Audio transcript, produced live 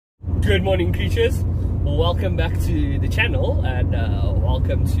Good morning, creatures. Welcome back to the channel and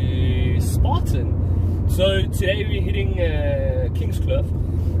welcome to Spartan. So today we're hitting Kingkloof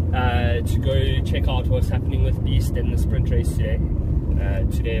to go check out what's happening with Beast and the sprint race today.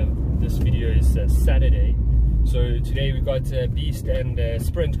 This video is Saturday. So today we've got Beast and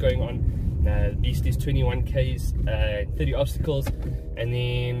sprint going on. Beast is 21 Ks, 30 obstacles, and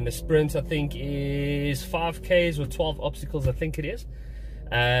then the sprint I think is 5 Ks with 12 obstacles, I think it is.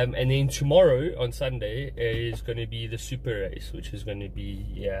 And then tomorrow on Sunday is going to be the super race, which is going to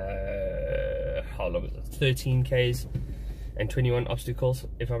be how long is it? 13 Ks and 21 obstacles,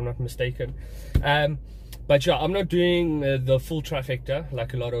 if I'm not mistaken. But yeah, I'm not doing the full trifecta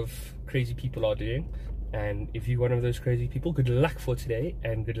like a lot of crazy people are doing. And if you're one of those crazy people, good luck for today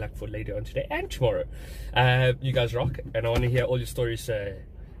and good luck for later on today and tomorrow. You guys rock, and I want to hear all your stories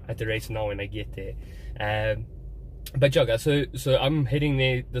at the race now when I get there. But yeah guys, so I'm heading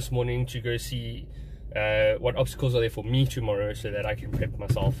there this morning to go see what obstacles are there for me tomorrow, so that I can prep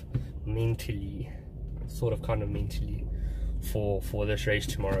myself mentally, kind of mentally, for this race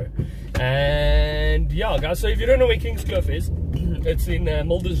tomorrow. And yeah guys, so if you don't know where Kingkloof is, it's in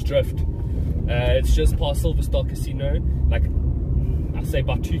Mulder's Drift. It's just past Silverstar Casino, like I say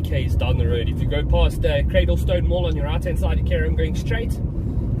about 2 Ks down the road. If you go past Cradlestone Mall on your right hand side, you carry on going straight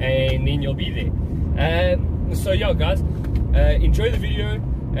and then you'll be there. So yeah guys, enjoy the video,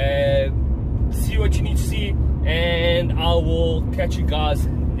 see what you need to see, and I will catch you guys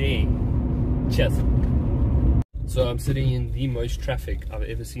there. Cheers. So I'm sitting in the most traffic I've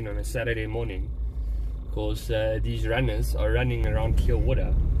ever seen on a Saturday morning, because these runners are running around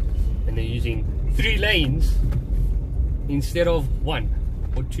Clearwater and they're using 3 lanes instead of 1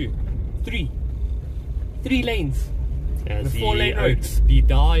 or 2, 3 lanes. As the 4-lane oats be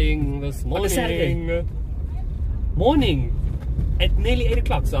dying this morning. On a Saturday morning at nearly 8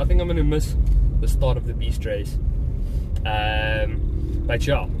 o'clock, so I think I'm going to miss the start of the Beast race. But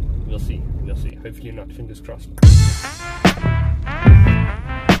yeah, we'll see. Hopefully not, fingers crossed.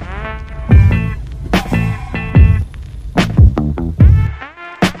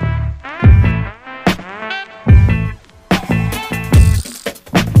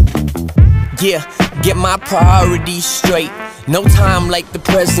 Yeah, get my priorities straight. No time like the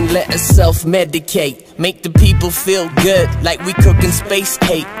present, let us self-medicate. Make the people feel good, like we cooking space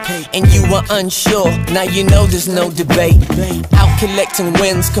cake. And you were unsure, now you know there's no debate. Out collecting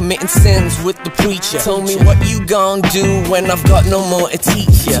wins, committing sins with the preacher. Told me what you gon' do when I've got no more to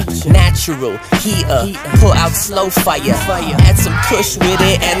teach ya. Natural, heater, pull out slow fire. Add some push with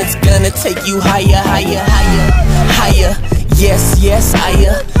it and it's gonna take you higher, higher, higher, higher. Yes,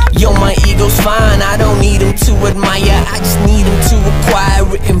 higher. Yo, my ego's fine, I don't need him to admire, I just need him to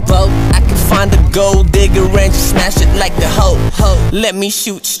acquire it in bulk. I can find a gold digger and just smash it like the hoe. Let me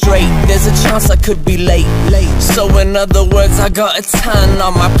shoot straight, there's a chance I could be late. So in other words, I got a ton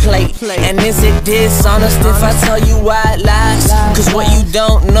on my plate. And is it dishonest if I tell you white lies? Cause what you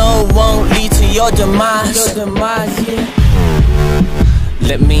don't know won't lead to your demise.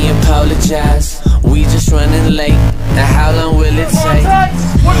 Let me apologize, we just running late. Now how long will it take?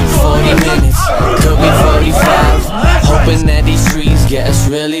 40 minutes, could be 45. Hoping that these trees get us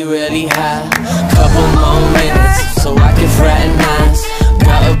really, really high. Couple more minutes, so I can fraternize.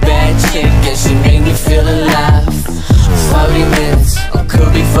 Got a bad chick and she made me feel alive. 40 minutes, or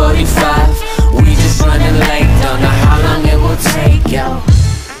could be 45. We just running late, don't know how long it will take, yo.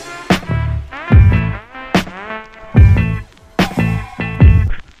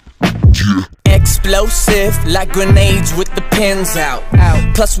 Explosive, like grenades with the pins out.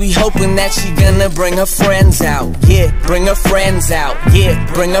 Plus we hoping that she gonna bring her friends out. Yeah, bring her friends out.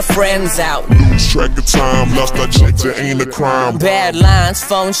 Yeah, bring her friends out. Lose track of time, lost our checks, it ain't a crime. Bad lines,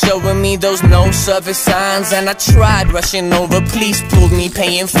 phone showing me those no service signs. And I tried rushing over, police pulled me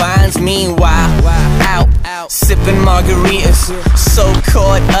paying fines. Meanwhile, out, sipping margaritas. So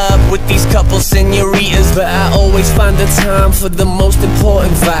caught up with these couple senoritas. But I always find the time for the most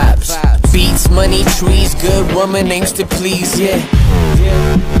important vibes. Beats, money, trees, good woman aims to please, yeah.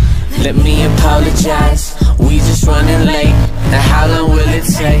 Let me apologize, we just running late. Now how long will it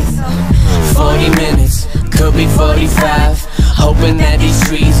take? 40 minutes, could be 45. Hoping that these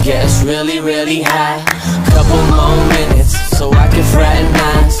trees get us really, really high. Couple more minutes, so I can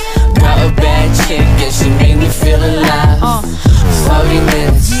fraternize. Got a bad chick and she made me feel alive. 40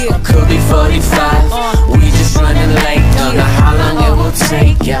 minutes, could be 45. We just running late, don't know how long it will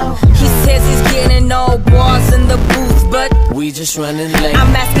take, yo. He says he's getting no bars in the booth, but we just running late.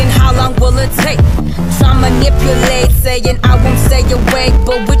 I'm asking how long will it take? Try manipulate, saying I won't stay awake,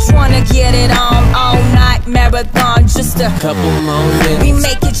 but we're trying to get it on all night marathon. Just a couple more minutes. We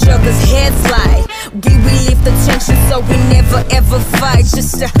make each other's never ever fight,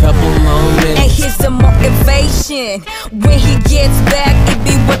 just a couple moments. And here's the motivation. When he gets back, it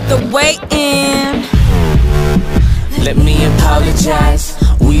be worth the waiting. Let me apologize,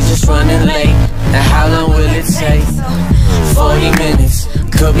 we just running late. And how long will it take? 40 minutes,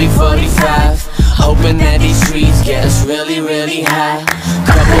 could be 45. Hoping that these streets get us really, really high.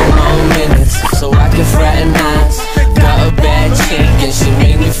 Couple more minutes, so I can fraternize. Got a bad chick and she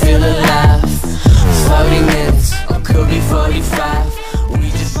made me feel alive. 40 minutes, or could be 45. We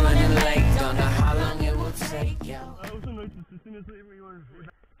just running late, don't know how long it will take. Yeah.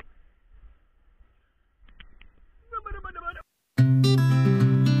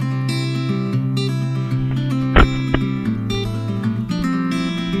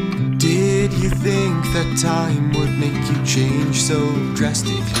 Did you think that time would make you change so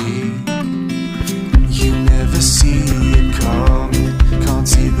drastically? You never see it coming, can't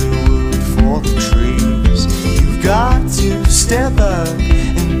see the wood for the trees. You've got to step up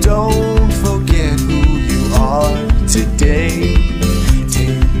and don't forget who you are today.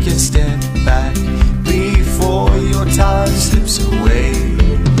 Take a step back before your time slips away.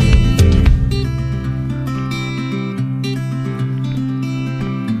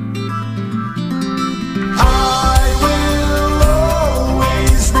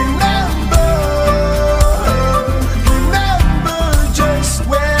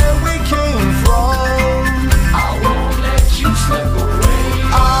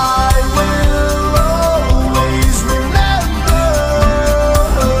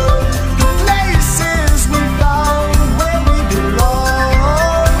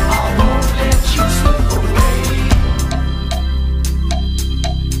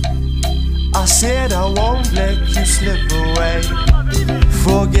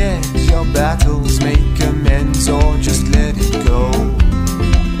 Forget your battles, make amends, or just let it go.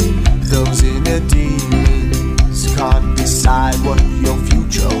 Those inner demons can't decide what your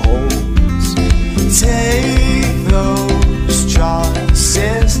future holds. Take those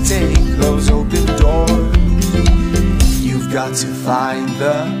chances, take those open doors. You've got to find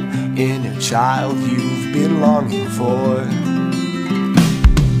the inner child you've been longing for.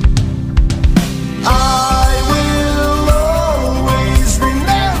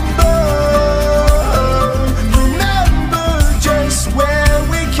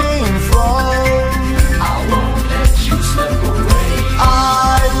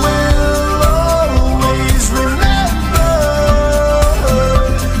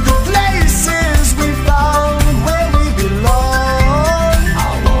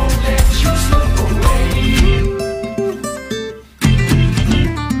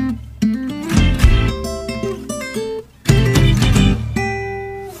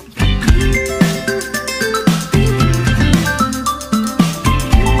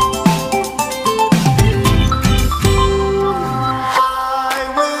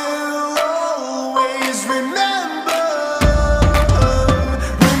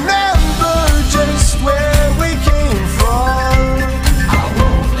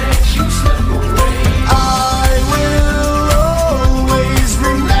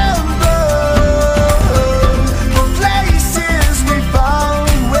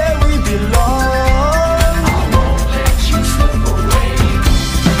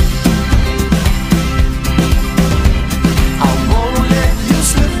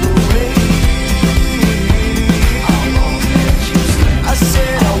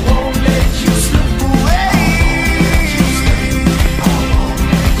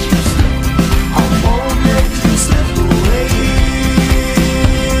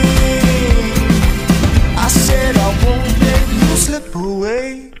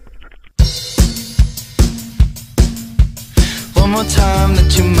 One more time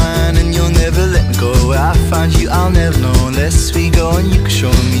that you're mine and you'll never let me go. Where I find you, I'll never know unless we go and you can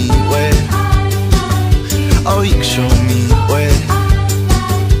show me where. Oh, you can show me where.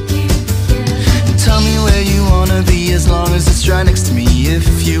 Tell me where you wanna be as long as it's right next to me.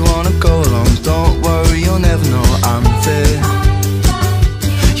 If you wanna go along, don't worry, you'll never know I'm there.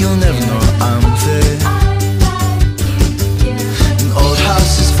 You'll never know I'm there. An old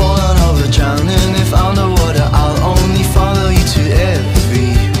house is falling over, drowning. If underwater, I'll only follow you to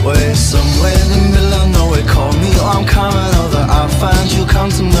everywhere. Somewhere in the middle of nowhere, call me, oh, I'm coming over. I'll find you, come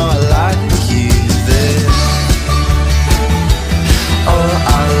to know I like you there. Oh,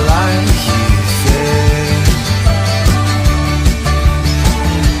 I like you there.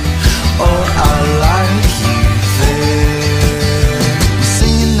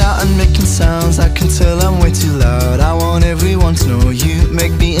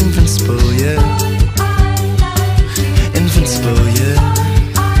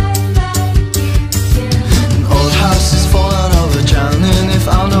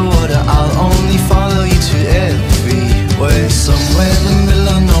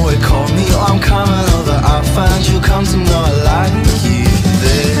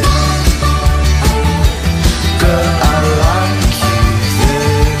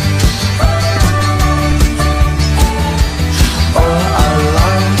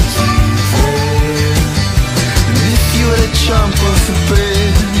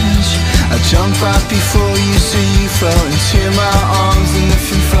 jump right before you, so you fell into my arms. And if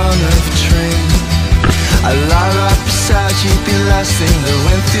in front of a train, I lie right beside you, be last thing that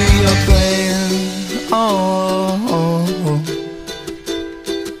went through your brain.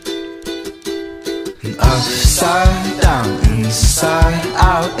 Upside down, inside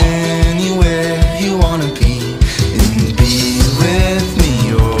out, anywhere you wanna be. And be with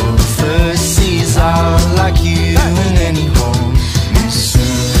me, overseas, I'll like you in any home. And soon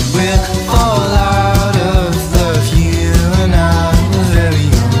we'll fall out of love, you and I, we're very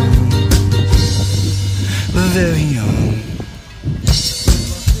young. We're very young.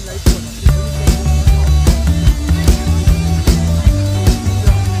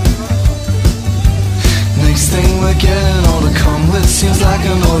 Next thing we're getting older, come with seems like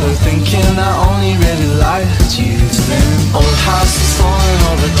an order. Thinking I only really liked you then. Old house is falling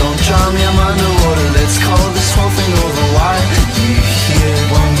over, don't drown me, I'm underwater. Let's call this whole thing over. Why you here?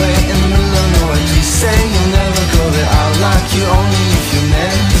 One way in the middle of nowhere. Please say you'll never go there. I'll like you only if you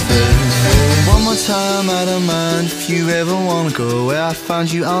never there. One more time, I don't mind if you ever wanna go where I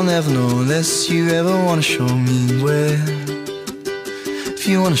found you. I'll never know unless you ever wanna show me where. If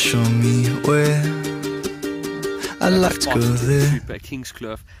you wanna show me where, I'd like to go there. Super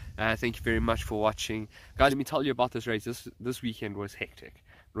Kingkloof. Thank you very much for watching, guys. Let me tell you about this race. This weekend was hectic.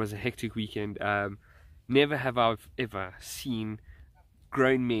 It was a hectic weekend. Never have I ever seen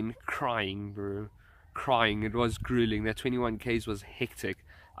grown men crying, bro. Crying. It was grueling. That 21Ks was hectic.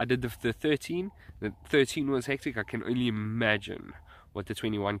 I did the 13. The 13 was hectic. I can only imagine what the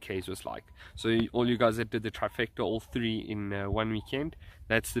 21Ks was like. So all you guys that did the trifecta, all three in one weekend,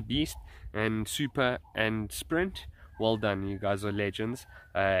 that's the beast. And super and sprint, well done, you guys are legends,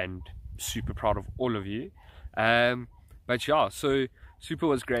 and super proud of all of you. But yeah, so super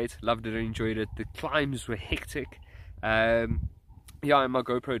was great, loved it, enjoyed it. The climbs were hectic. Yeah, and my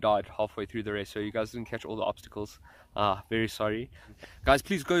GoPro died halfway through the race, so you guys didn't catch all the obstacles. Very sorry. Guys,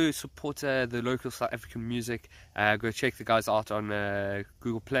 please go support the local South African music. Go check the guys out on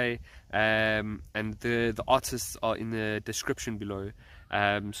Google Play, and the artists are in the description below,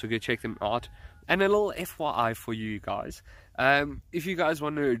 so go check them out. And a little FYI for you guys, if you guys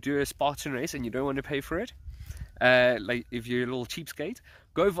want to do a Spartan race and you don't want to pay for it, like if you're a little cheapskate,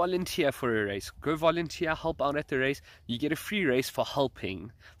 go volunteer for a race. Go volunteer, help out at the race. You get a free race for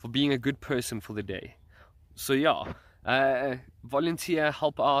helping, for being a good person for the day. So yeah, volunteer,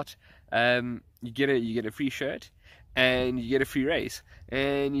 help out. You get a free shirt, and you get a free race,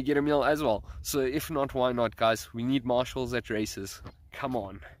 and you get a meal as well. So if not, why not, guys? We need marshals at races. Come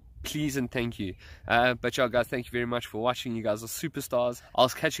on, please and thank you. But yeah, guys, thank you very much for watching. You guys are superstars. I'll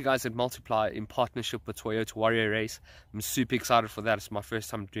catch you guys at Multiply in partnership with Toyota Warrior Race. I'm super excited for that. It's my first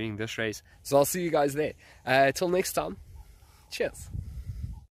time doing this race, so I'll see you guys there. Till next time, cheers.